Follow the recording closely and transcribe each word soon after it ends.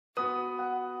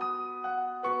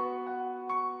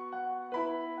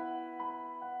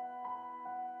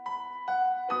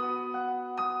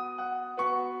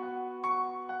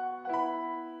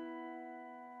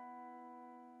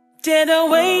They that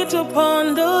wait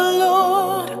upon the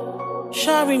Lord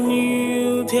shall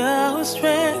renew their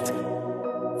strength.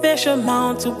 They shall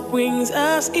mount up wings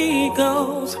as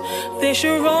eagles. They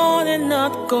shall run and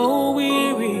not go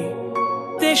weary.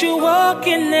 They shall walk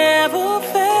and never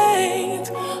faint.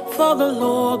 For the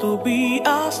Lord will be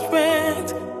our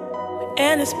strength,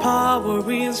 and His power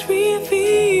is revealed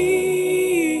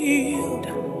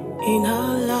in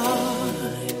our lives.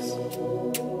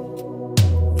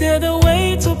 They that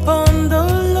wait upon the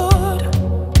Lord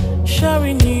shall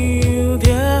renew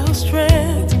their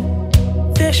strength.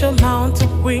 They shall mount up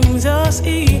wings as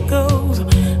eagles.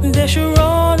 They shall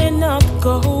run and not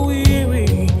go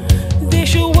weary. They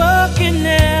shall walk and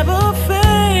never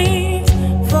faint.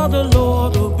 For the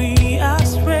Lord will be our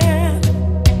strength,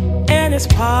 and His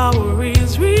power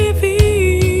is revealed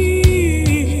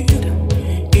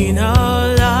in our